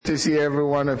To see every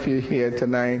one of you here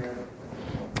tonight.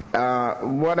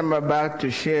 What I'm about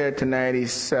to share tonight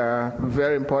is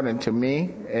very important to me,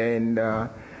 and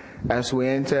as we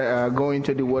go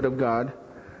into the Word of God,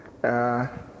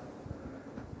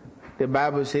 the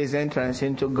Bible says entrance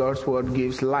into God's Word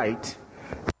gives life,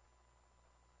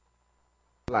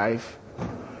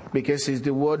 because it's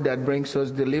the Word that brings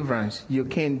us deliverance. You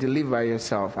can't deliver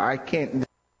yourself. I can't deliver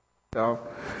myself.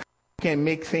 You can't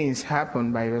make things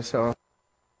happen by yourself.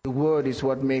 The Word is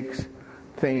what makes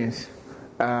things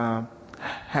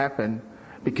happen,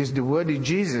 because the Word is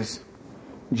Jesus.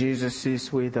 Jesus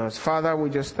is with us. Father,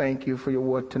 we just thank you for your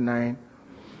Word tonight.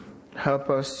 Help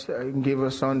us, give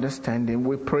us understanding.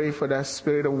 We pray for that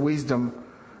spirit of wisdom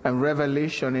and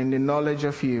revelation in the knowledge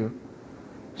of you,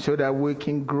 so that we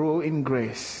can grow in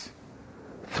grace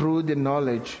through the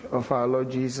knowledge of our Lord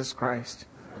Jesus Christ.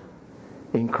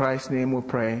 In Christ's name we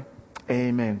pray.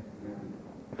 Amen.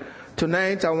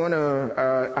 Tonight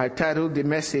I titled the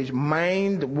message,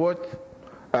 Mind What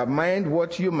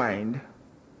You Mind.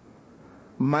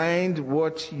 Mind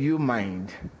what you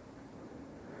mind.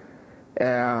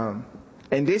 And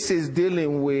this is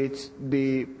dealing with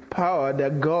the power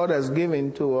that God has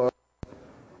given to us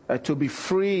to be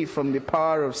free from the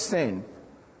power of sin.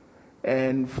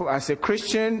 And as a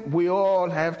Christian, we all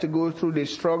have to go through the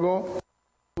struggle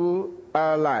through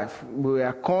our life. We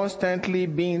are constantly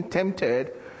being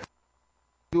tempted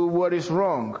do what is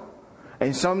wrong,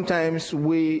 and sometimes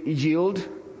we yield,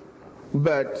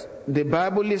 but the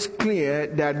Bible is clear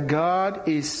that God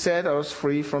is set us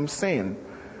free from sin.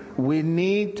 We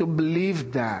need to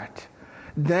believe that.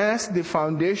 That's the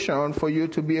foundation for you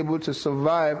to be able to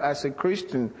survive as a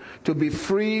Christian, to be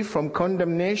free from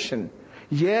condemnation.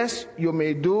 Yes, you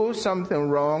may do something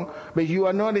wrong, but you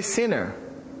are not a sinner.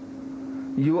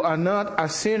 You are not a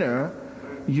sinner.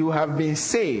 You have been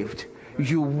saved.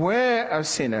 You were a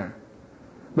sinner,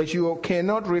 but you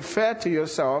cannot refer to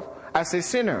yourself as a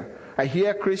sinner. I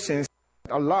hear Christians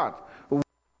a lot.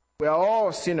 We are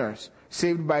all sinners,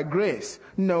 saved by grace.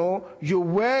 No, you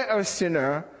were a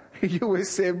sinner. You were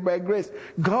saved by grace.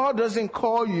 God doesn't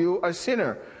call you a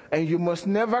sinner, and you must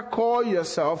never call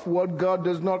yourself what God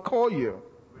does not call you.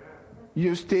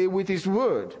 You stay with His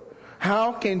word.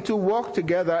 How can two walk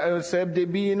together except they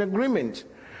be in agreement?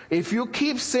 If you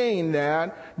keep saying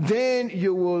that, then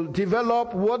you will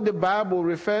develop what the Bible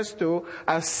refers to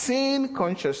as sin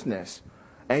consciousness.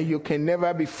 And you can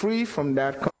never be free from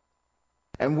that.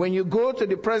 And when you go to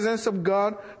the presence of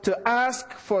God to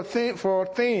ask for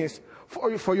things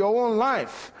for your own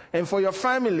life and for your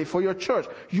family, for your church,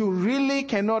 you really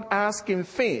cannot ask in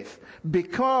faith,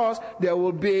 because there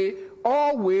will be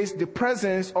always the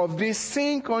presence of this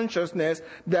sin consciousness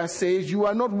that says you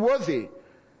are not worthy.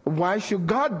 Why should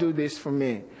God do this for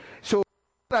me? So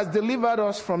God has delivered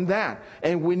us from that,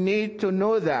 and we need to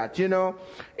know that. You know,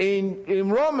 in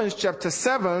Romans chapter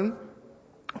 7,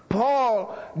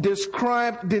 Paul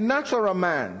described the natural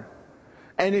man.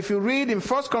 And if you read in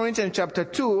 1 Corinthians chapter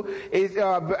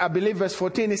 2, I believe verse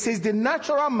 14, it says, the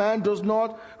natural man does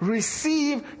not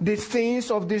receive the things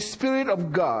of the Spirit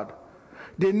of God.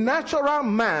 The natural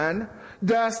man,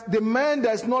 the man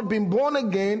that's not been born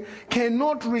again,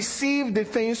 cannot receive the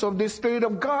things of the Spirit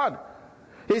of God.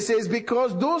 He says,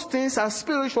 because those things are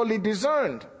spiritually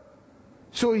discerned.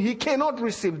 So he cannot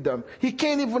receive them. He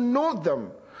can't even know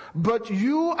them. But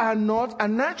you are not a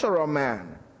natural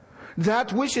man.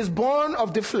 That which is born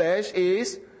of the flesh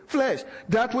is flesh.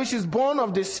 That which is born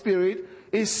of the Spirit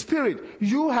is spirit.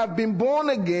 You have been born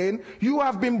again. You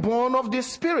have been born of the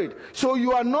Spirit. So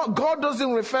you are not, God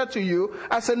doesn't refer to you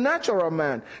as a natural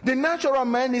man. The natural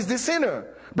man is the sinner.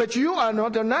 But you are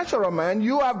not a natural man.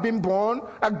 You have been born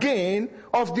again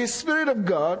of the Spirit of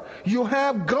God. You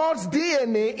have God's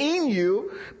DNA in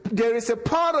you. There is a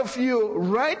part of you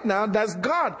right now that's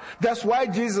God. That's why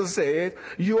Jesus said,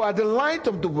 you are the light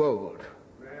of the world.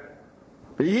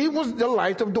 He was the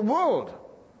light of the world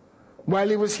while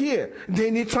he was here.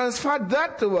 Then he transferred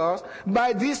that to us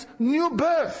by this new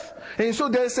birth. And so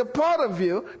there's a part of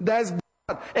you that's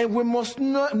God. And we must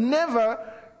never,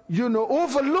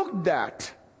 overlook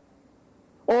that,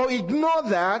 or ignore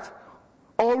that,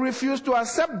 or refuse to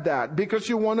accept that because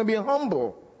you want to be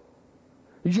humble.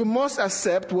 You must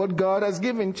accept what God has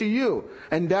given to you.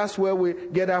 And that's where we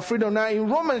get our freedom. Now in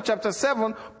Romans chapter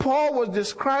 7, Paul was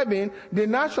describing the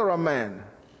natural man.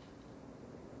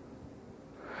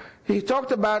 He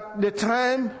talked about the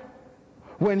time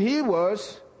when he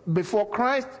was, before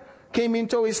Christ came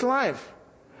into his life.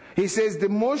 He says the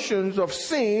motions of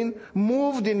sin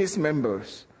moved in his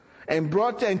members and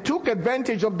took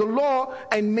advantage of the law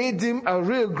and made him a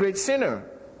real great sinner.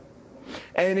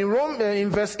 And in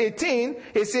verse 18,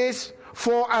 it says,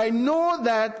 for I know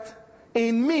that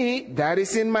in me, that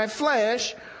is in my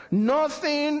flesh,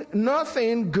 nothing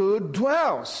good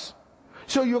dwells.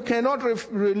 So you cannot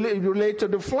relate to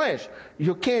the flesh.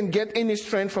 You can't get any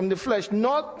strength from the flesh.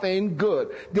 Nothing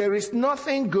good. There is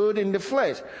nothing good in the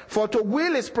flesh. For to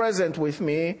will is present with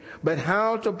me, but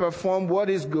how to perform what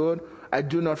is good, I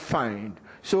do not find.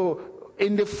 So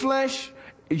in the flesh,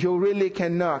 you really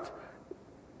cannot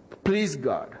please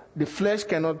God. The flesh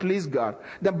cannot please God.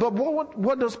 But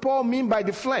what does Paul mean by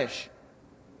the flesh?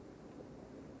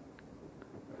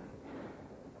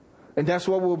 And that's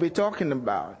what we'll be talking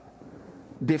about.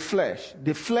 The flesh.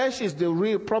 The flesh is the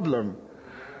real problem.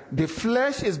 The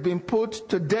flesh is being put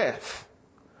to death.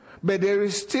 But there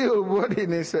is still what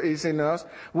is in us,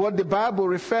 what the Bible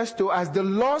refers to as the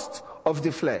lust of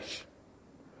the flesh.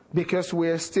 Because we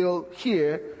are still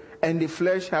here and the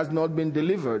flesh has not been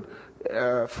delivered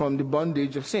from the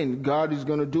bondage of sin. God is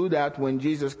going to do that when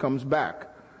Jesus comes back.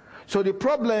 So the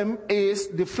problem is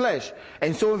the flesh.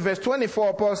 And so in verse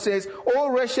 24, Paul says, O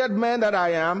wretched man that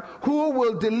I am, who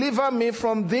will deliver me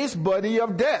from this body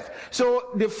of death?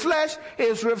 So the flesh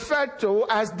is referred to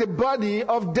as the body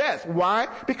of death. Why?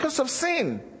 Because of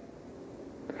sin.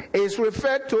 Is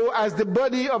referred to as the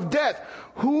body of death.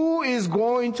 Who is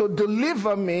going to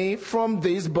deliver me from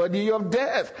this body of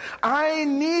death? I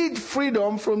need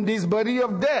freedom from this body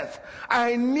of death.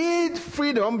 I need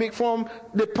freedom from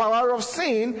the power of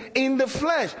sin in the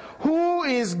flesh. Who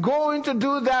is going to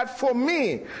do that for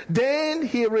me? Then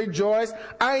he rejoiced.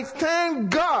 I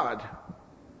thank God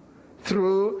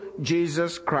through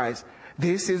Jesus Christ.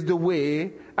 This is the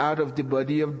way out of the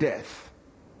body of death.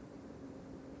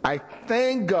 I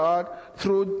thank God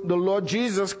through the Lord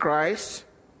Jesus Christ.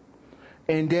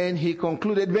 And then he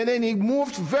concluded, but then he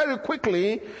moved very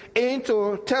quickly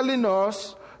into telling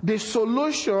us the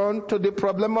solution to the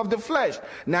problem of the flesh.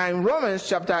 Now in Romans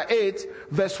chapter 8,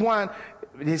 verse 1,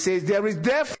 he says, there is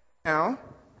therefore now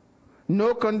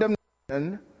no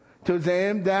condemnation to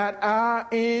them that are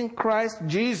in Christ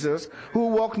Jesus, who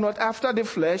walk not after the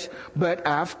flesh, but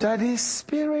after the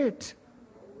Spirit.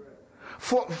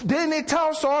 For then it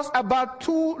tells us about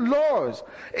two laws.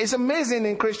 It's amazing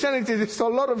in Christianity, there's a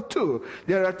lot of two.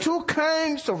 There are two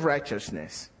kinds of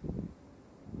righteousness.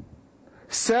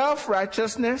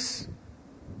 Self-righteousness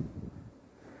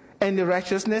and the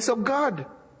righteousness of God.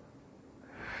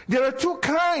 There are two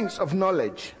kinds of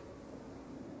knowledge.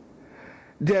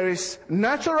 There is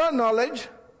natural knowledge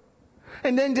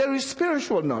and then there is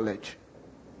spiritual knowledge.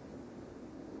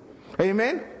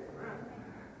 Amen?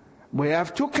 We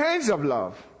have two kinds of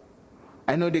love.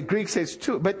 I know the Greek says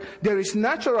two, but there is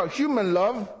natural human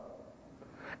love,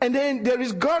 and then there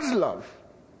is God's love.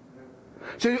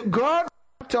 So God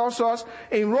tells us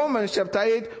in Romans chapter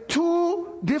 8,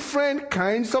 two different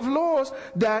kinds of laws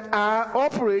that are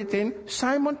operating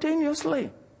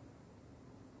simultaneously.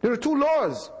 There are two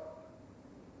laws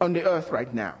on the earth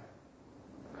right now.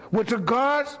 With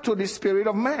regards to the spirit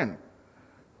of man.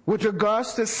 With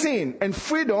regards to sin and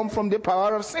freedom from the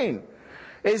power of sin.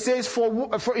 It says,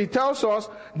 for it tells us,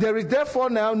 there is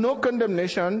therefore now no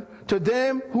condemnation to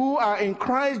them who are in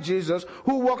Christ Jesus,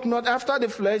 who walk not after the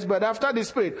flesh, but after the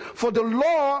Spirit. For the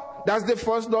law, that's the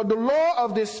first law, the law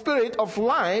of the Spirit of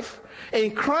life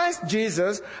in Christ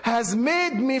Jesus has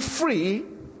made me free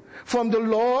from the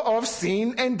law of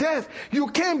sin and death. You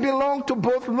can't belong to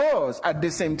both laws at the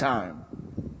same time.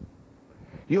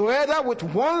 You're either with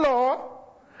one law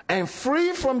and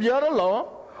free from the other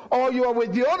law, or you are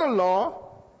with the other law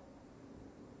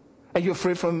and you're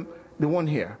free from the one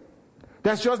here.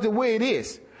 That's just the way it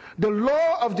is. The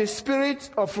law of the Spirit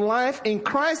of life in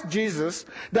Christ Jesus,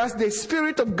 that's the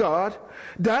Spirit of God,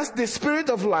 that's the Spirit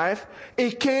of life.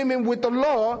 It came in with the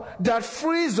law that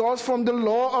frees us from the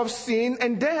law of sin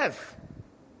and death.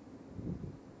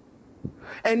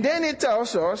 And then it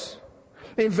tells us,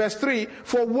 in verse 3,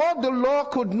 for what the law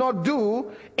could not do,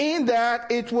 in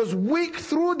that it was weak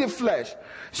through the flesh.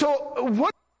 So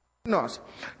what us?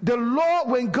 The law,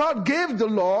 when God gave the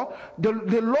law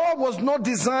was not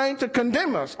designed to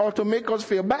condemn us or to make us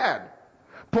feel bad.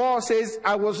 Paul says,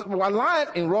 I was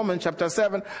alive in Romans chapter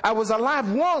 7. I was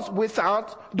alive once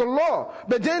without the law.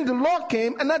 But then the law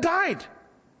came and I died.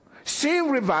 Sin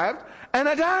revived and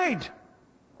I died.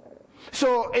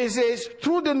 So it says,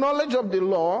 through the knowledge of the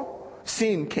law,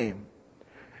 sin came.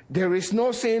 There is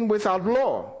no sin without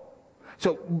law.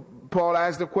 So Paul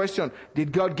asked the question,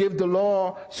 did God give the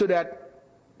law so that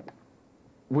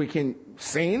we can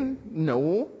sin?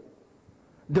 No.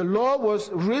 The law was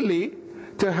really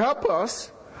to help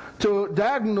us to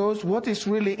diagnose what is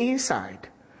really inside.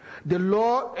 The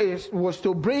law was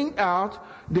to bring out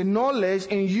the knowledge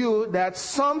in you that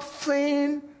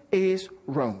something is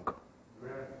wrong.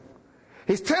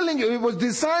 He's telling you it was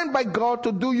designed by God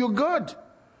to do you good.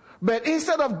 But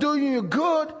instead of doing you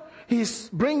good, he's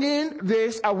bringing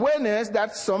this awareness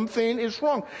that something is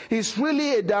wrong. It's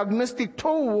really a diagnostic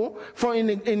tool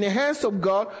in the hands of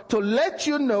God to let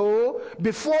you know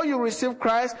before you receive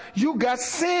Christ, you got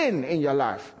sin in your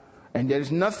life. And there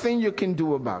is nothing you can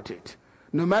do about it.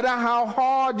 No matter how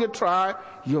hard you try,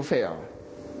 you fail.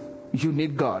 You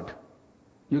need God.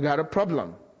 You got a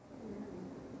problem.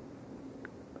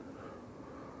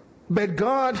 But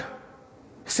God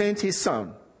sent his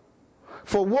son.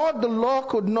 For what the law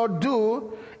could not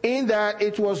do, in that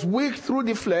it was weak through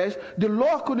the flesh, the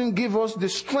law couldn't give us the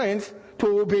strength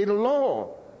to obey the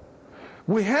law.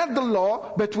 We had the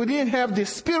law, but we didn't have the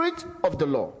spirit of the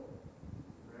law.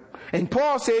 And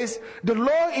Paul says, the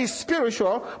law is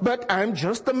spiritual, but I'm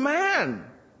just a man.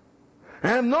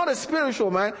 I'm not a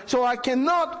spiritual man, so I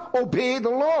cannot obey the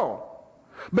law.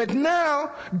 But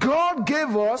now, God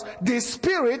gave us the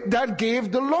spirit that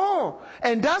gave the law.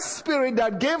 And that spirit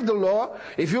that gave the law,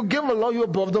 if you give a law, you're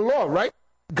above the law, right?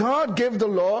 God gave the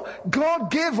law. God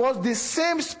gave us the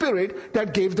same spirit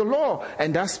that gave the law.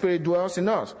 And that spirit dwells in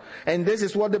us. And this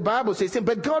is what the Bible says.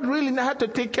 But God really had to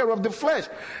take care of the flesh.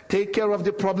 Take care of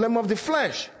the problem of the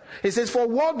flesh. It says, for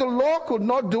what the law could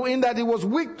not do, in that it was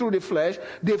weak through the flesh,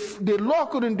 the law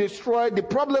couldn't destroy the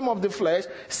problem of the flesh,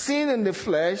 sin in the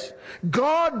flesh,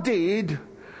 God did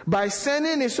by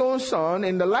sending his own son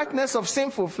in the likeness of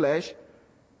sinful flesh,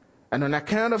 and on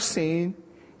account of sin,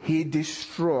 he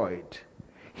destroyed,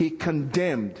 he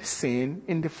condemned sin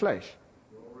in the flesh.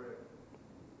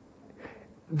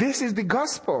 This is the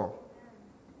gospel.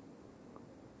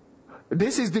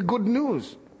 This is the good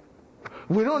news.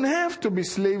 We don't have to be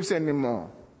slaves anymore.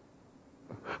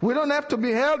 We don't have to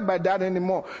be held by that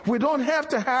anymore. We don't have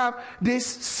to have this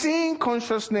sin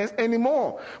consciousness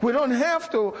anymore. We don't have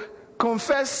to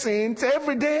confess sins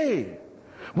every day.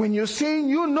 When you sin,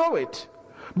 you know it.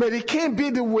 But it can't be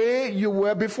the way you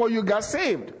were before you got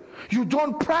saved. You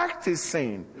don't practice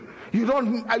sin. You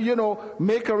don't,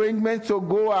 make arrangements to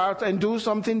go out and do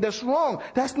something that's wrong.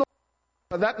 That's not.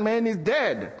 That man is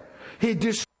dead. He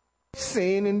destroyed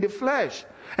sin in the flesh.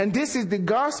 And this is the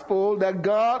gospel that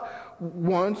God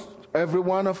wants every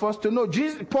one of us to know.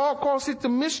 Paul calls it a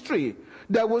mystery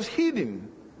that was hidden.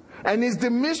 And it's the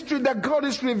mystery that God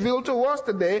has revealed to us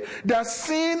today, that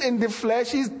sin in the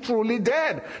flesh is truly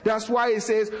dead. That's why it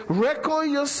says,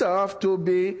 reckon yourself to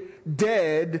be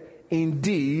dead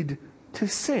indeed to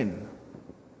sin.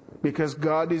 Because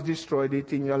God has destroyed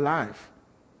it in your life.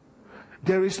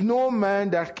 There is no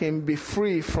man that can be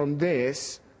free from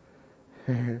this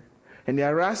and the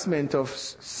harassment of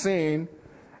sin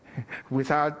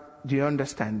without the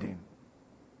understanding.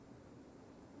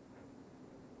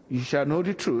 You shall know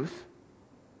the truth,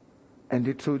 and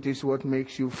the truth is what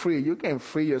makes you free. You can't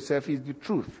free yourself. It's the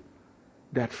truth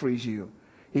that frees you.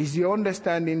 It's the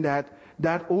understanding that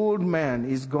that old man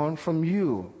is gone from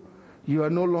you. You are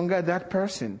no longer that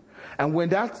person. And when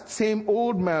that same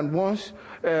old man once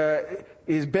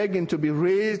is begging to be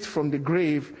raised from the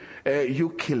grave,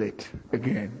 you kill it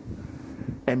again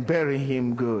and bury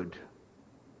him good.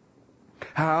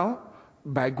 How?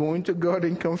 By going to God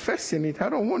and confessing it. I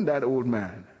don't want that old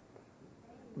man.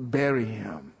 Bury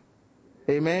him.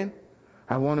 Amen?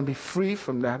 I want to be free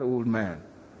from that old man.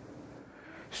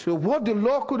 So what the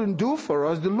law couldn't do for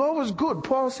us, the law was good.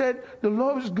 Paul said the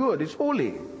law is good. It's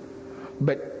holy.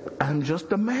 But I'm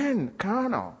just a man,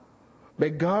 carnal.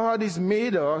 But God has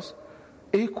made us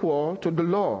equal to the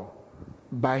law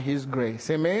by his grace.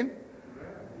 Amen?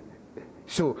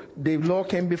 So the law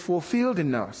can be fulfilled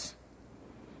in us.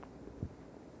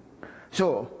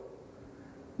 So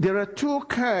there are two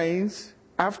kinds.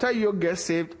 After you get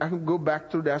saved, I can go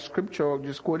back to that scripture,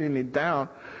 just quoting it down.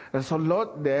 There's a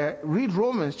lot there. Read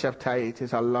Romans chapter 8.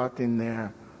 There's a lot in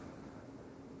there.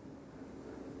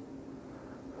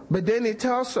 But then it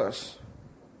tells us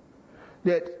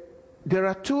that there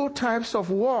are two types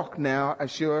of walk now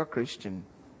as you're a Christian.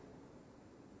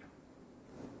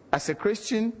 As a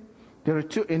Christian, there are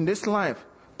two, in this life,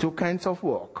 two kinds of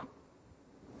walk.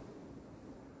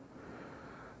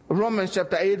 Romans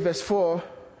chapter 8 verse 4,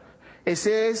 it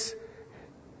says,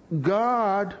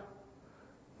 God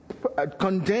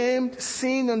condemned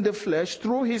sin in the flesh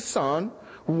through his son.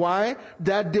 Why?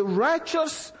 That the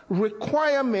righteous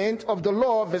requirement of the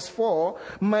law, verse 4,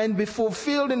 might be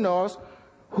fulfilled in us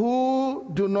who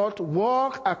do not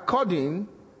walk according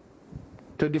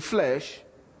to the flesh,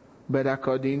 but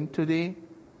according to the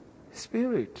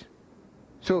Spirit.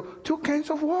 So, two kinds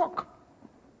of walk.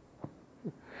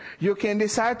 You can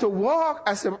decide to walk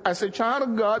as a child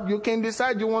of God. You can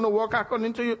decide you want to walk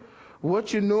according to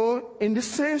what you know in the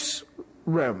sense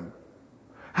realm.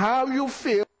 How you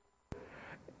feel.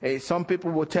 Hey, some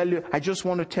people will tell you, I just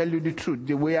want to tell you the truth,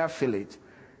 the way I feel it.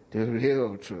 The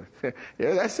real truth.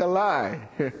 Yeah, that's a lie.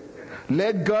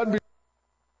 Let God be.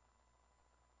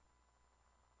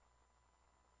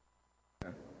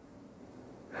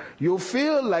 You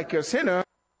feel like a sinner.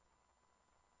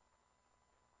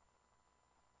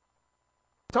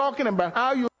 Talking about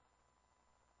how you.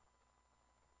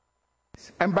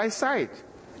 And by sight.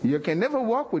 You can never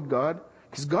walk with God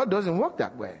because God doesn't walk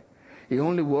that way. He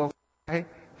only walks by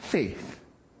faith.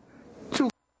 Two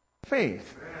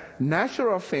faith.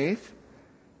 Natural faith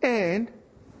and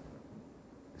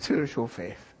spiritual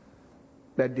faith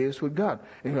that deals with God.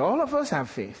 And all of us have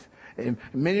faith. And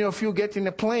many of you get in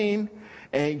a plane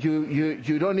and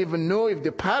you don't even know if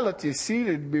the pilot is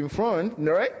seated in front,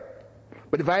 right?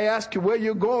 But if I ask you where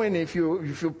you're going, if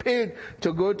you paid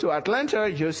to go to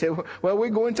Atlanta, you say, well, we're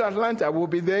going to Atlanta. We'll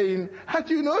be there in. How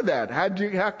do you know that? How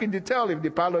can you tell if the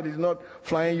pilot is not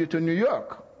flying you to New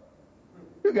York?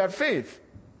 You got faith,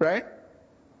 right?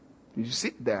 You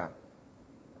sit there.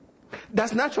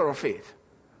 That's natural faith.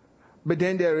 But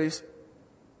then there is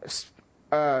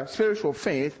spiritual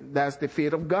faith. That's the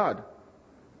faith of God.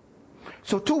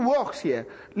 So two walks here.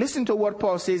 Listen to what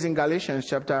Paul says in Galatians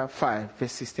chapter 5,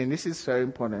 verse 16. This is very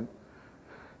important.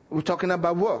 We're talking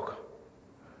about walk.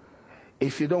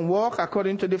 If you don't walk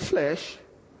according to the flesh,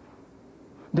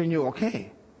 then you're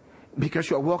okay. Because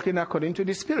you're walking according to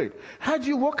the Spirit. How do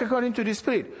you walk according to the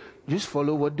Spirit? Just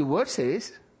follow what the Word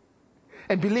says.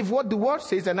 And believe what the Word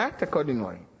says and act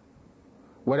accordingly.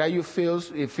 Whether it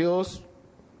feels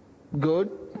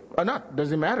good or not,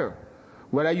 doesn't matter.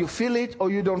 Whether you feel it or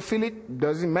you don't feel it,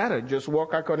 doesn't matter. Just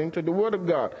walk according to the Word of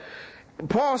God.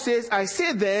 Paul says, I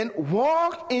say then,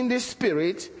 walk in the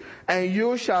Spirit, and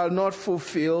you shall not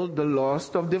fulfill the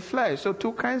lust of the flesh. So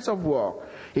two kinds of walk.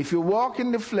 If you walk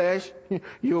in the flesh,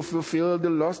 you fulfill the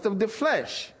lust of the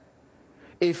flesh.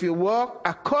 If you walk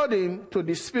according to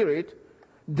the Spirit,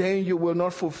 then you will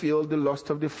not fulfill the lust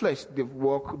of the flesh.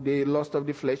 The lust of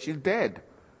the flesh is dead.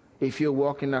 If you're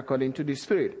walking according to the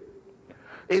Spirit.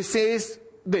 It says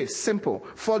this, simple.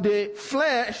 For the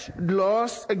flesh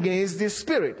lusts against the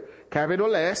Spirit,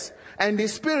 capital S, and the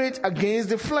Spirit against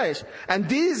the flesh. And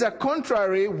these are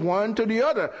contrary one to the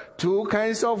other. Two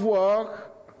kinds of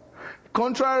walk,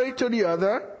 contrary to the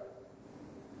other,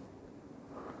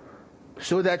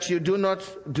 so that you do not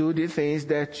do the things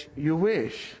that you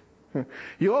wish.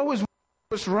 You always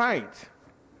was right.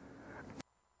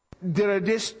 There are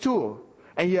these two,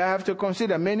 and you have to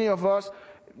consider many of us,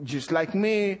 just like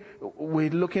me, we're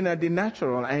looking at the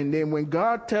natural, and then when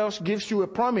God gives you a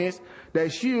promise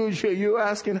that's huge, you're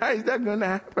asking, how is that going to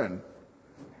happen?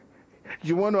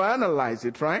 You want to analyze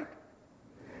it, right?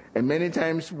 And many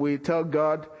times we tell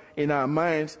God in our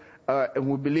minds, and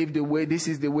we believe this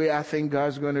is the way I think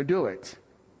God's going to do it,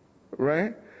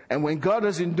 right? And when God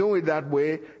doesn't do it that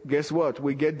way, guess what?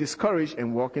 We get discouraged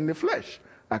and walk in the flesh.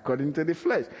 According to the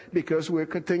flesh. Because we're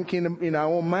thinking in our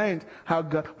own mind,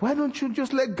 why don't you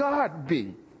just let God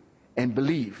be and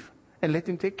believe and let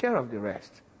Him take care of the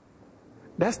rest?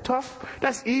 That's tough.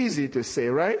 That's easy to say,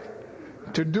 right?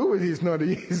 To do it is not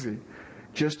easy.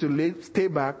 Just to stay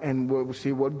back and we'll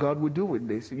see what God will do with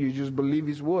this. You just believe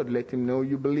His word. Let Him know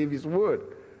you believe His word.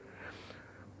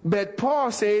 But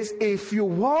Paul says, if you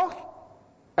walk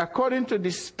according to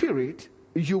the Spirit,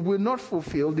 you will not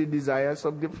fulfill the desires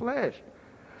of the flesh.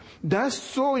 That's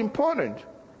so important.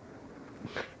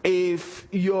 If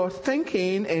your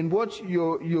thinking and what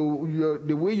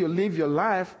the way you live your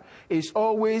life is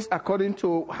always according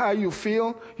to how you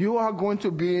feel, you are going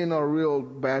to be in a real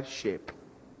bad shape.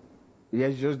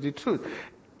 That's just the truth.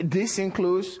 This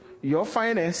includes your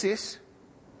finances,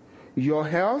 your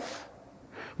health,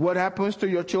 what happens to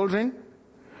your children,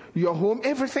 your home,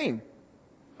 everything.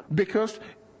 Because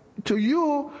to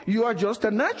you, you are just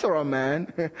a natural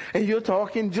man, and you're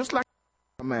talking just like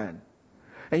a man.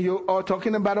 And you are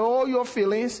talking about all your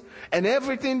feelings and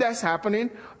everything that's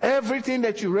happening, everything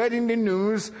that you read in the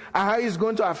news, how it's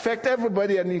going to affect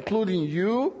everybody and including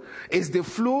you. It's the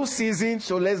flu season,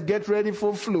 so let's get ready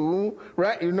for flu,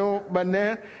 right? But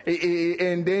then,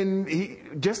 and then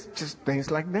just things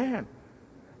like that.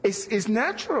 It's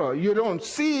natural. You don't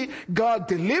see God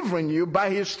delivering you by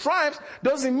His stripes.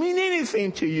 Doesn't mean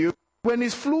anything to you when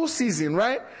it's flu season,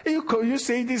 right? You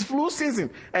say it is flu season.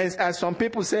 And as some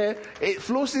people say,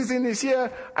 flu season is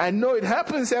here. I know it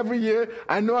happens every year.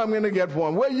 I know I'm going to get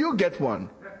one. Well, you get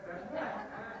one.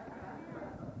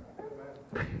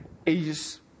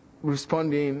 He's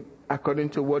responding according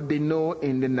to what they know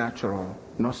in the natural,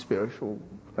 not spiritual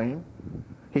thing.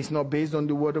 He's not based on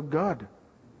the word of God.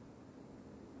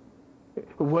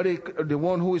 The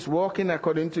one who is walking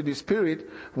according to the Spirit,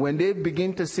 when they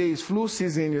begin to say it's flu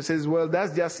season, he says, well,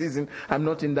 that's their season. I'm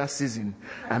not in that season.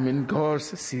 I'm in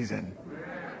God's season.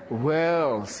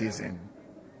 Well season.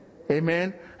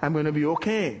 Amen. I'm going to be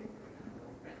okay.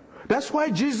 That's why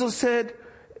Jesus said,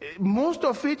 most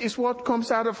of it is what comes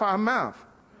out of our mouth.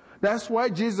 That's why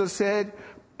Jesus said,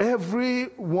 every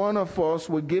one of us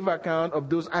will give account of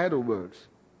those idle words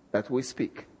that we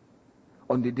speak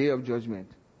on the day of judgment.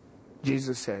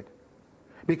 Jesus said.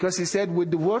 Because he said,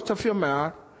 with the words of your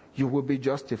mouth, you will be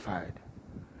justified.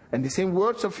 And the same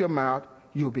words of your mouth,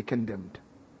 you will be condemned.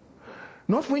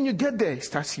 Not when you get there, it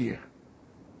starts here.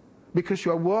 Because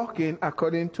you are walking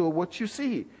according to what you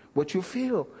see, what you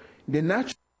feel. The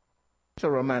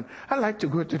natural man. I like to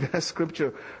go to that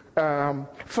scripture. 1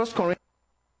 Corinthians.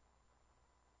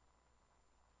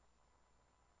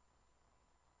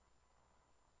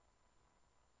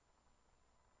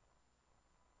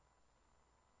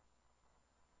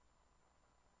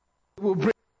 Will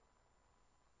bring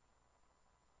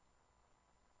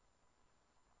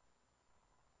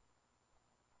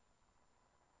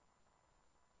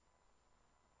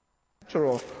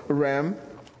natural realm,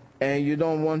 and you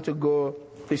don't want to go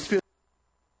the spirit.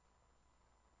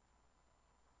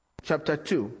 Chapter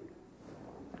 2,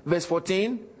 verse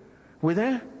 14. We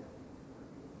there?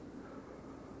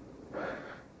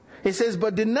 It says,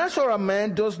 but the natural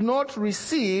man does not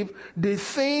receive the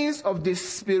things of the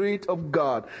Spirit of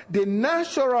God. The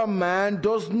natural man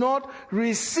does not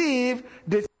receive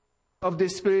the things of the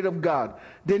Spirit of God.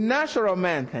 The natural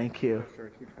man, thank you.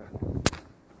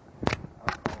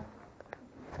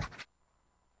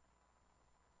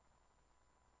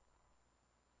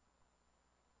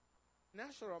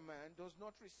 Natural man does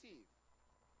not receive.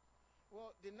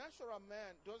 Well, the natural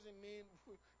man doesn't mean,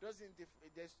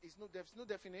 there's no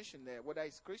definition there, whether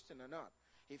it's Christian or not.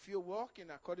 If you're walking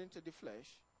according to the flesh,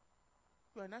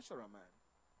 you're a natural man.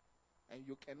 And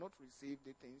you cannot receive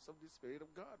the things of the Spirit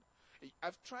of God.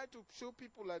 I've tried to show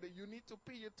people that you need to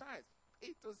pay your tithes.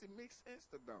 It doesn't make sense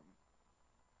to them.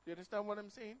 You understand what I'm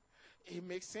saying? It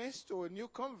makes sense to a new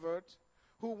convert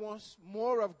who wants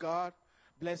more of God.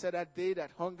 Blessed are they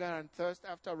that hunger and thirst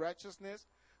after righteousness,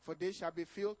 for they shall be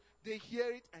filled. They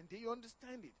hear it and they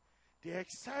understand it. They're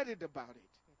excited about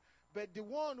it. But the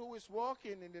one who is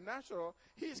walking in the natural,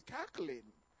 he's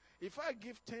calculating. If I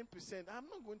give 10%, I'm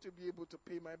not going to be able to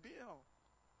pay my bill.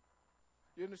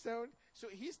 You understand? So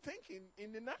he's thinking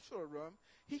in the natural realm,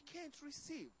 he can't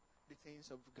receive the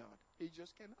things of God. He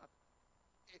just cannot.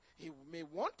 He may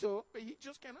want to, but he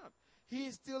just cannot. He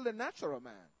is still the natural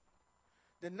man.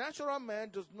 The natural man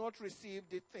does not receive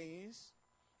the things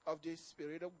of the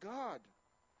Spirit of God,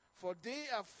 for they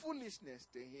are foolishness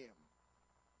to him.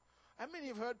 How many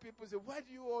have heard people say, why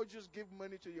do you all just give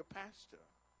money to your pastor?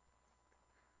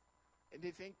 And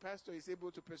they think pastor is able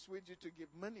to persuade you to give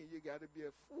money. You got to be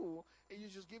a fool, and you're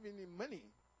just giving him money.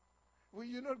 Well,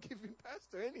 you're not giving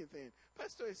pastor anything.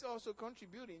 Pastor is also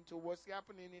contributing to what's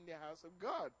happening in the house of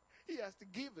God. He has to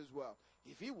give as well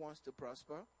if he wants to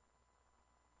prosper.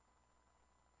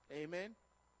 Amen.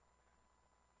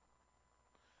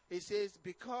 It says,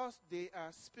 because they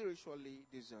are spiritually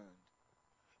discerned.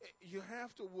 You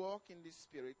have to walk in the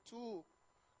Spirit. Two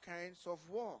kinds of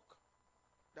walk.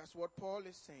 That's what Paul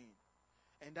is saying.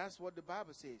 And that's what the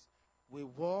Bible says. We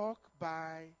walk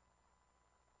by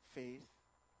faith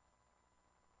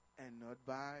and not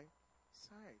by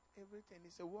sight. Everything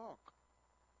is a walk.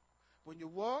 When you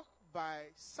walk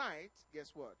by sight,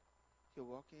 guess what? You're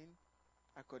walking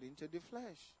according to the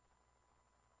flesh.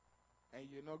 And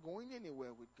you're not going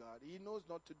anywhere with God. He knows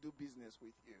not to do business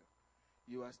with you.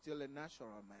 You are still a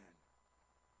natural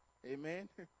man. Amen?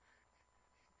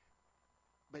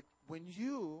 But when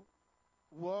you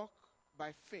walk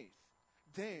by faith,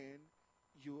 then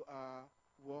you are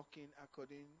walking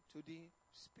according to the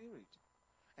Spirit.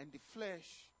 And the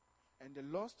flesh and the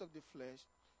lust of the flesh,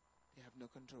 they have no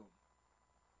control.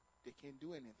 They can't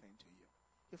do anything to you.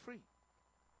 You're free.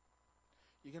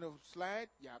 You're going to slide,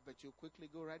 yeah, but you'll quickly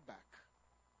go right back.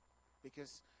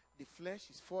 Because the flesh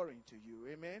is foreign to you.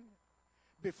 Amen?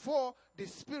 Before, the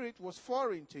Spirit was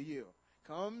foreign to you.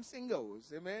 Comes and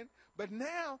goes. Amen? But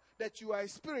now that you are a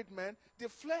spirit man, the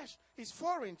flesh is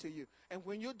foreign to you. And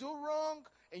when you do wrong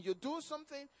and you do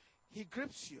something, he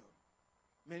grips you.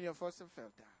 Many of us have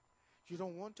felt that. You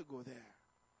don't want to go there.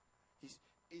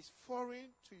 It's foreign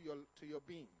to your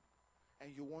being.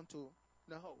 And you want to,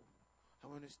 no, I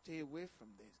want to stay away from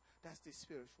this. That's the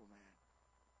spiritual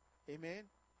man. Amen?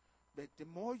 But the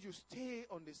more you stay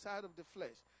on the side of the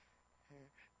flesh,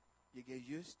 You get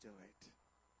used to it.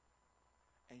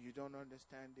 And you don't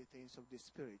understand the things of the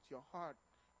Spirit. Your heart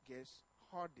gets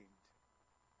hardened.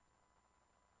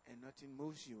 And nothing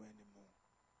moves you anymore.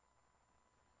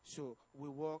 So we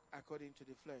walk according to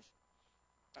the flesh.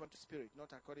 According to the Spirit,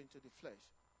 not according to the flesh.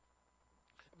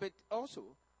 But also,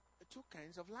 two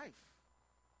kinds of life.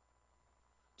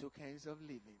 Two kinds of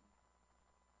living.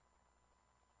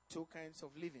 Two kinds of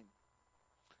living.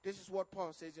 This is what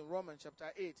Paul says in Romans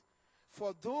chapter 8.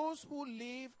 For those who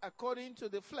live according to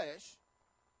the flesh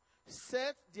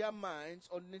set their minds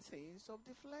on the things of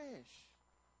the flesh.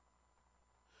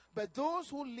 But those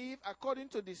who live according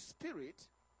to the Spirit,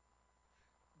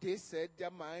 they set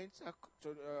their minds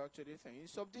to the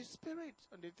things of the Spirit,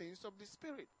 on the things of the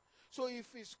Spirit. So if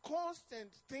it's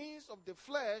constant things of the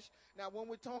flesh, now when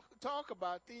we talk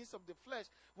about things of the flesh,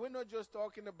 we're not just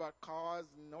talking about cars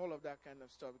and all of that kind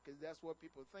of stuff, because that's what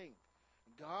people think.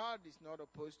 God is not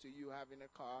opposed to you having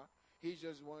a car. He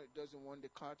just doesn't want the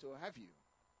car to have you.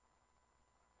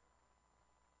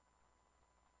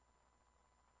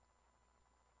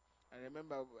 I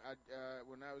remember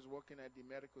when I was working at the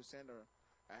medical center,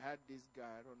 I had this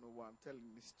guy. I don't know why I'm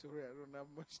telling this story. I don't have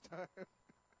much time.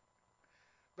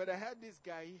 But I had this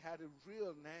guy. He had a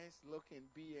real nice looking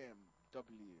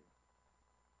BMW.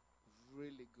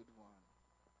 Really good one.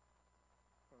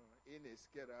 Ines,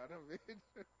 get out of it.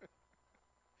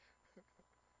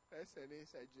 That's an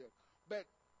inside joke. But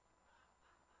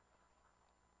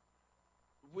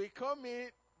we come in,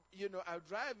 I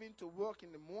drive into work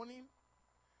in the morning.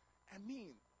 I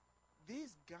mean,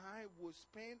 this guy will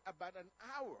spend about an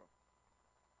hour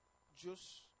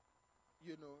just,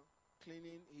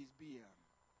 cleaning his BM.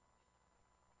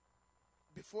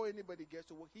 Before anybody gets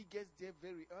to work, he gets there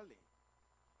very early.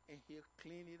 And he'll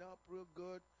clean it up real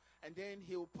good. And then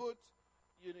he'll put,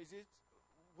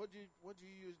 what do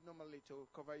you use normally to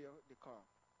cover the car?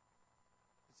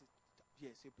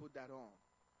 Yes, he'll put that on.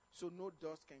 So no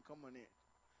dust can come on it.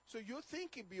 So you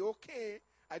think it'll be okay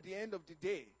at the end of the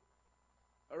day.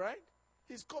 All right?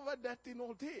 He's covered that thing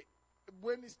all day.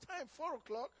 When it's time, 4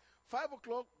 o'clock, 5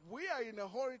 o'clock, we are in a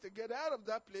hurry to get out of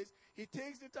that place. He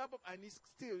takes the top up and he's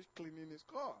still cleaning his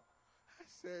car. I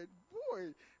said,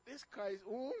 boy, this guy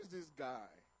owns this guy.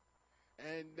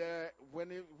 And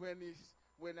when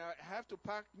I have to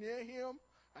park near him,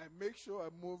 I make sure I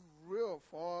move real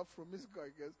far from his car,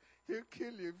 because he'll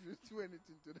kill you if you do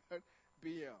anything to that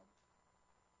BM.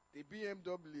 The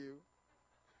BMW.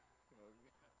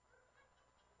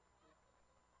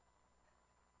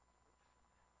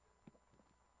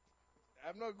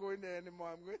 I'm not going there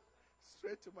anymore. I'm going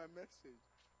straight to my message.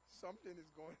 Something is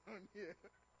going on here.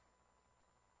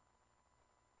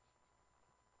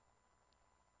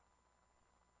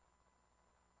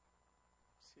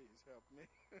 Please help me.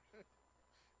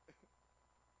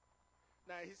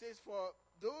 Now he says, for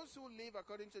those who live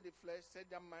according to the flesh set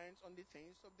their minds on the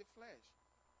things of the flesh.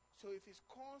 So if it's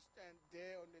constant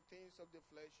there on the things of the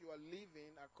flesh, you are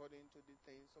living according to the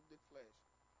things of the flesh.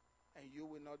 And you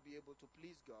will not be able to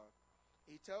please God.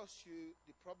 He tells you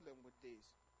the problem with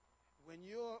this. When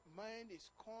your mind is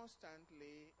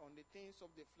constantly on the things of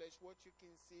the flesh, what you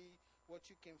can see, what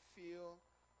you can feel,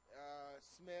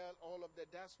 smell, all of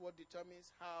that, that's what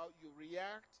determines how you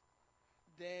react.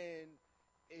 Then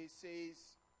it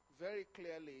says very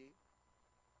clearly,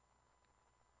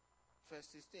 verse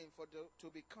 16, to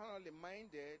be carnally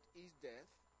minded is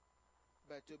death,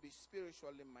 but to be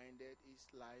spiritually minded is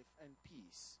life and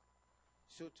peace.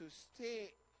 So to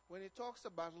stay, when it talks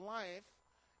about life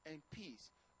and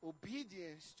peace,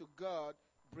 obedience to God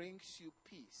brings you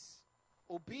peace.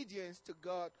 Obedience to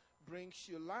God brings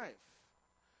you life.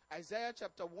 Isaiah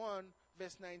chapter 1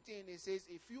 verse 19, it says,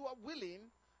 if you are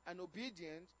willing and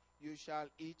obedient, you shall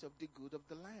eat of the good of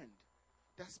the land.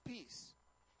 That's peace.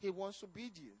 He wants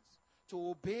obedience.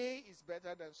 To obey is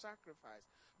better than sacrifice.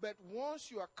 But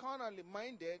once you are carnally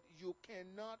minded, you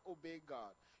cannot obey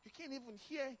God. You can't even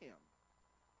hear him.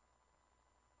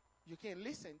 You can't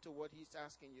listen to what he's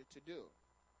asking you to do.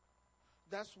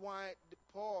 That's why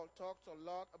Paul talked a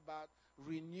lot about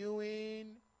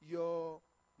renewing your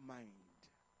mind.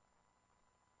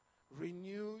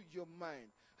 Renew your mind.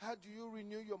 How do you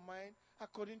renew your mind?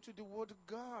 According to the word of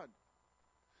God.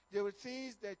 There were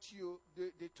things that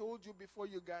they told you before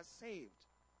you got saved.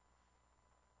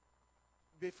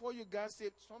 Before you got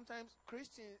saved, sometimes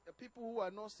Christians, people who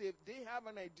are not saved, they have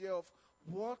an idea of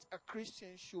what a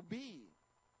Christian should be.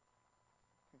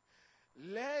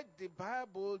 Let the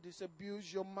Bible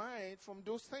disabuse your mind from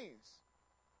those things.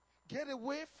 Get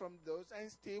away from those and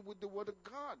stay with the Word of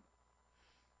God.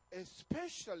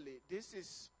 Especially, this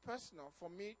is personal for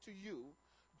me to you,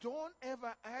 don't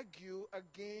ever argue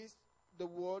against the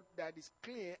word that is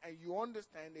clear and you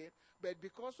understand it, but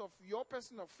because of your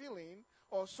personal feeling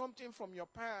or something from your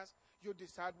past, you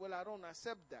decide, well, I don't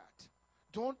accept that.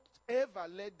 Don't ever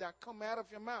let that come out of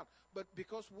your mouth. But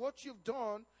because what you've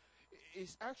done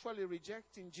is actually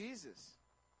rejecting Jesus.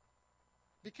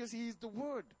 Because he is the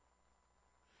word.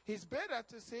 It's better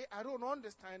to say, I don't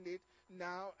understand it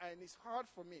now and it's hard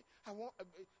for me.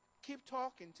 Keep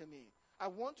talking to me. I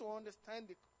want to understand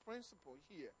the principle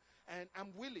here and I'm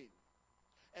willing.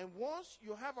 And once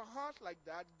you have a heart like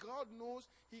that, God knows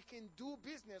he can do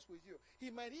business with you. He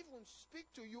might even speak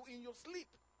to you in your sleep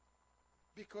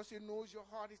because he knows your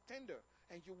heart is tender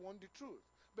and you want the truth.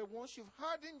 But once you've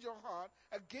hardened your heart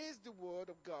against the word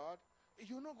of God,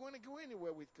 you're not going to go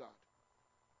anywhere with God.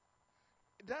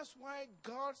 That's why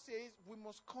God says we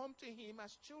must come to him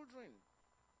as children.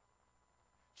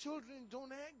 Children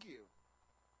don't argue.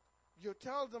 You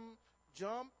tell them,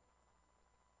 jump.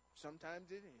 Sometimes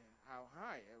how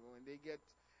high? And when they get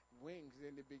wings,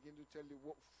 then they begin to tell you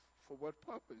for what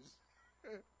purpose.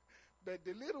 But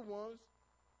the little ones,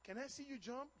 can I see you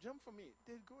jump? Jump for me.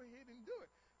 They go ahead and do it.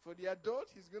 For the adult,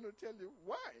 he's going to tell you,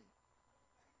 why?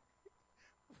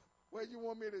 Why you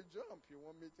want me to jump? You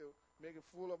want me to make a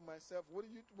fool of myself? What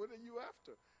are you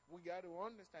after? We got to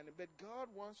understand it. But God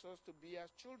wants us to be as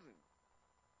children.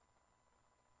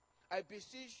 I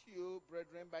beseech you,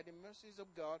 brethren, by the mercies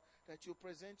of God, that you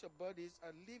present your bodies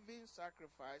a living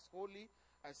sacrifice, holy,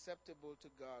 acceptable to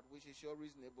God, which is your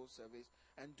reasonable service.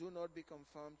 And do not be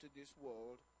conformed to this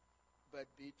world,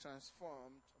 but be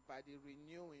transformed by the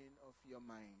renewing of your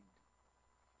mind.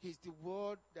 He's the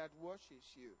word that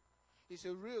washes you. It's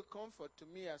a real comfort to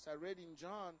me as I read in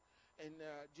John, and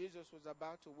Jesus was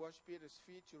about to wash Peter's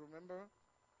feet, you remember?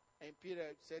 And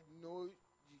Peter said, no,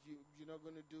 you're not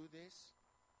going to do this.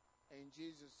 And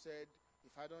Jesus said,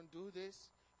 if I don't do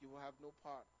this, you will have no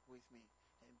part with me.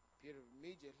 And Peter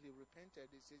immediately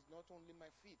repented. He says, not only my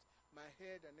feet, my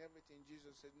head and everything.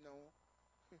 Jesus said, no,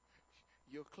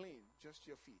 you're clean, just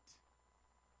your feet.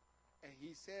 And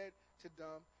he said to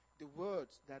them, the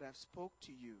words that I've spoke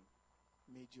to you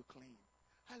made you clean.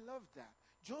 I love that.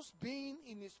 Just being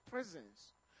in his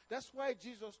presence. That's why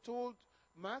Jesus told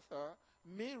Martha,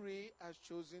 Mary has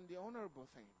chosen the honorable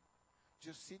thing.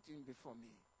 Just sitting before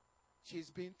me.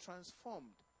 She's been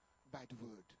transformed by the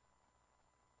word.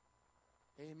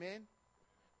 Amen?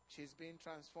 She's been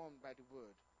transformed by the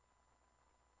word.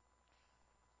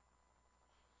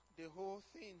 The whole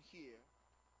thing here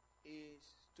is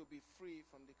to be free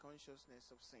from the consciousness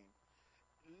of sin.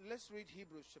 Let's read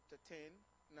Hebrews chapter 10.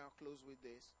 Now close with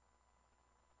this.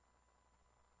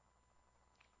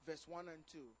 Verse 1 and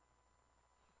 2.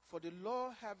 For the law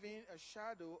having a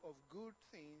shadow of good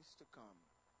things to come.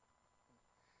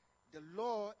 The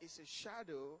law is a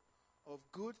shadow of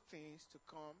good things to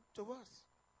come to us.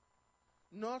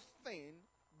 Not thing,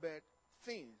 but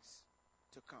things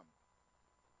to come.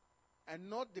 And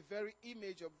not the very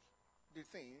image of the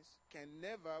things can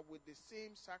never, with the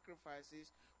same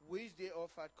sacrifices which they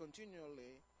offered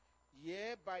continually,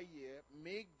 year by year,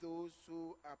 make those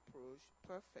who approach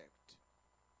perfect.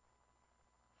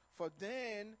 For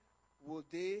then would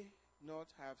they not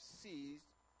have ceased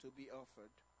to be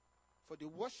offered. For the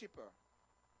worshipper,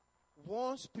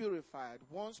 once purified,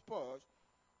 once purged,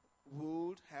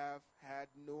 would have had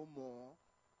no more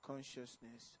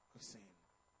consciousness of sin.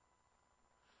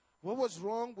 What was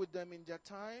wrong with them in their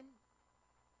time?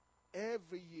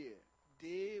 Every year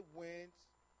they went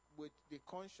with the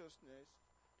consciousness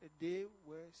that they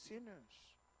were sinners.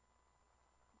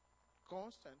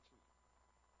 Constantly.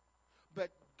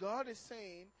 But God is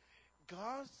saying,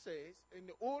 God says in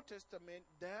the Old Testament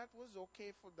that was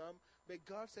okay for them, but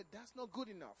God said that's not good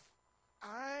enough.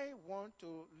 I want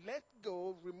to let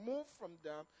go, remove from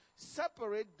them,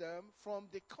 separate them from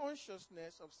the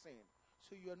consciousness of sin.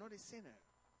 So you are not a sinner.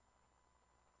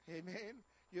 Amen.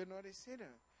 You're not a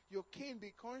sinner. You can't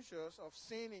be conscious of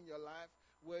sin in your life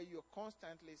where you're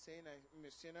constantly saying, I'm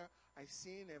a sinner, I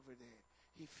sin every day.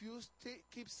 If you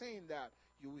keep saying that,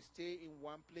 you will stay in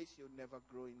one place, you'll never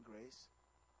grow in grace.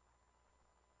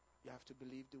 You have to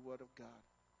believe the word of God,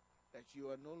 that you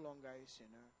are no longer a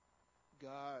sinner.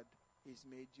 God has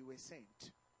made you a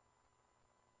saint.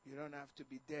 You don't have to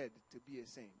be dead to be a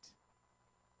saint.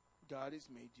 God has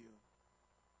made you.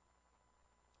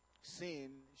 Sin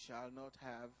shall not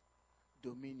have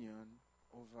dominion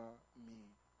over me.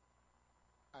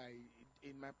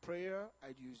 In my prayer,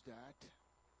 I'd use that.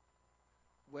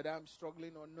 Whether I'm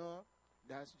struggling or not,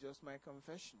 that's just my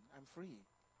confession. I'm free.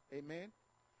 Amen.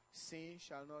 Sin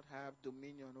shall not have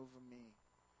dominion over me.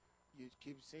 You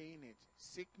keep saying it.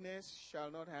 Sickness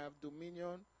shall not have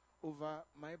dominion over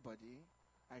my body.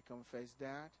 I confess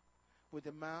that. With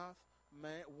the mouth,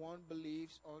 one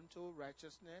believes unto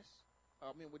righteousness.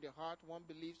 With the heart, one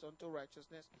believes unto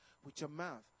righteousness. With your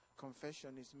mouth,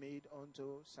 confession is made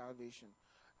unto salvation.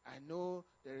 I know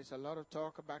there is a lot of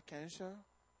talk about cancer,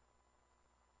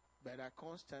 but I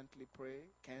constantly pray,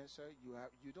 cancer,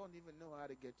 you don't even know how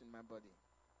to get in my body.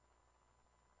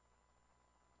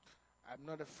 I'm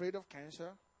not afraid of cancer.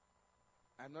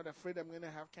 I'm not afraid I'm going to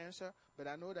have cancer, but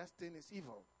I know that thing is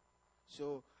evil.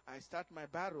 So I start my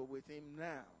battle with him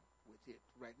now, with it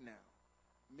right now.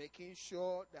 Making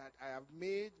sure that I have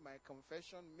made my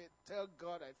confession, tell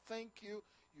God, I thank you,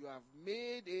 you have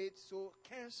made it so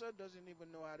cancer doesn't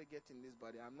even know how to get in this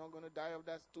body. I'm not going to die of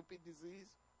that stupid disease.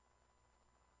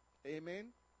 Amen.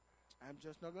 I'm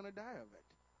just not going to die of it.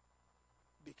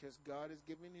 Because God is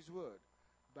giving his word.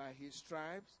 By his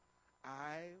stripes,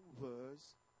 I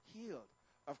was healed.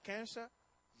 Of cancer?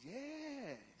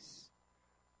 Yes.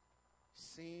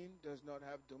 Sin does not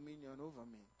have dominion over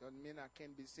me. Doesn't mean I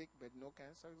can be sick, but no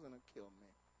cancer is going to kill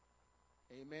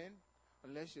me. Amen.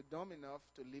 Unless you're dumb enough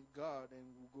to leave God and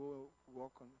go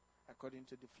walk on according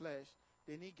to the flesh,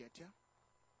 then he get you.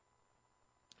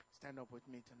 Stand up with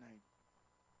me tonight.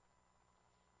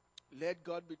 Let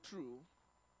God be true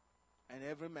and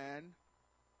every man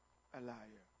a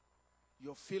liar.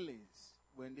 Your feelings,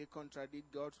 when they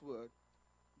contradict God's word,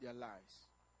 they are lies.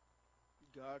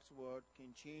 God's word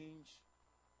can change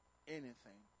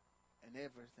anything and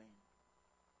everything.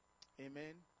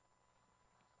 Amen.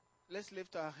 Let's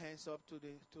lift our hands up to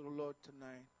the Lord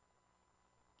tonight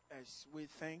as we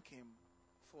thank him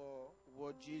for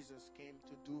what Jesus came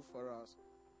to do for us.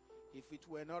 If it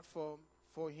were not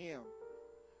for him,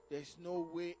 there's no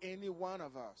way any one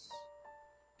of us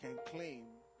can claim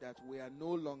that we are no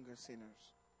longer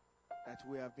sinners, that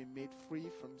we have been made free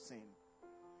from sin.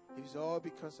 It's all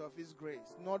because of his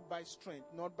grace, not by strength,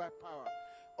 not by power,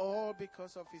 all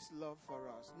because of his love for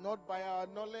us, not by our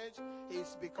knowledge.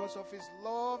 It's because of his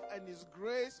love and his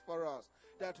grace for us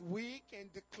that we can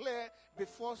declare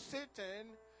before Satan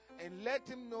and let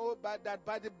him know that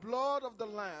by the blood of the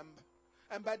Lamb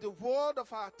and by the word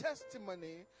of our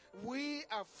testimony, we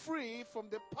are free from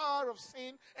the power of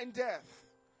sin and death.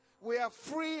 We are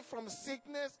free from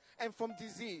sickness and from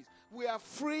disease. We are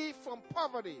free from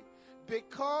poverty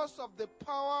because of the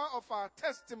power of our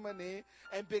testimony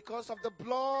and because of the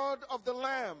blood of the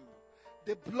Lamb.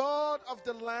 The blood of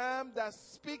the Lamb that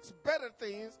speaks better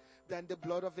things than the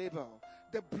blood of Abel.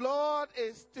 The blood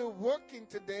is still working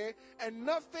today, and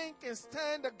nothing can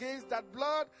stand against that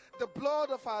blood. The blood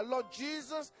of our Lord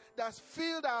Jesus that's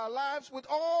filled our lives with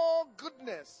all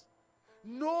goodness.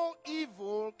 No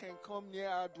evil can come near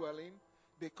our dwelling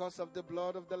because of the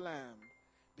blood of the Lamb,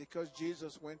 because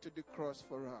Jesus went to the cross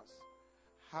for us.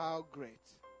 How great,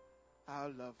 how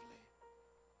lovely.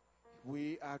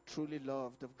 We are truly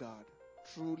loved of God,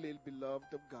 truly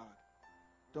beloved of God.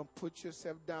 Don't put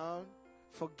yourself down.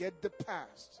 Forget the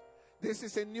past. This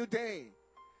is a new day.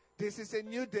 This is a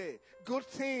new day. Good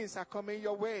things are coming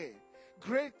your way.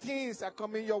 Great things are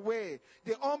coming your way.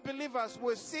 The unbelievers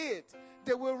will see it.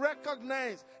 They will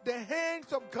recognize the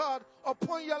hands of God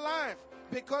upon your life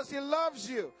because he loves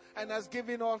you and has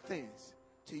given all things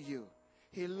to you.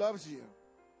 He loves you.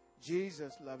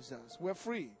 Jesus loves us. We're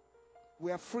free.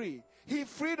 We are free. He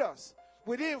freed us.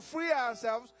 We didn't free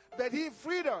ourselves, but he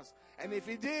freed us. And if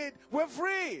he did, we're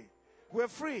free. We're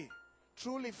free.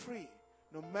 Truly free.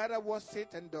 No matter what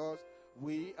Satan does,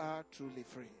 we are truly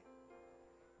free.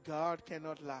 God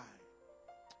cannot lie.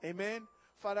 Amen.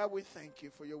 Father, we thank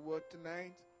you for your word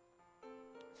tonight.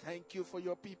 Thank you for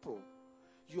your people.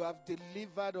 You have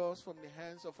delivered us from the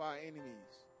hands of our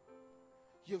enemies.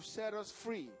 You've set us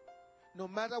free. No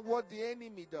matter what the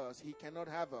enemy does, he cannot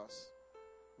have us.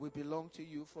 We belong to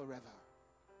you forever.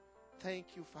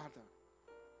 Thank you, Father,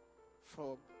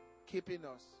 for keeping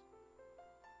us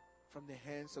from the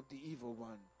hands of the evil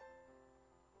one.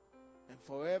 And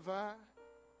forever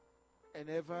and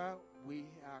ever we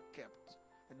are kept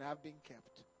and have been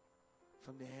kept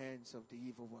from the hands of the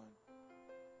evil one.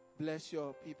 Bless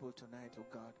your people tonight, oh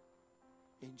God.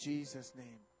 In Jesus'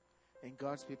 name. And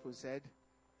God's people said,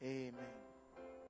 Amen.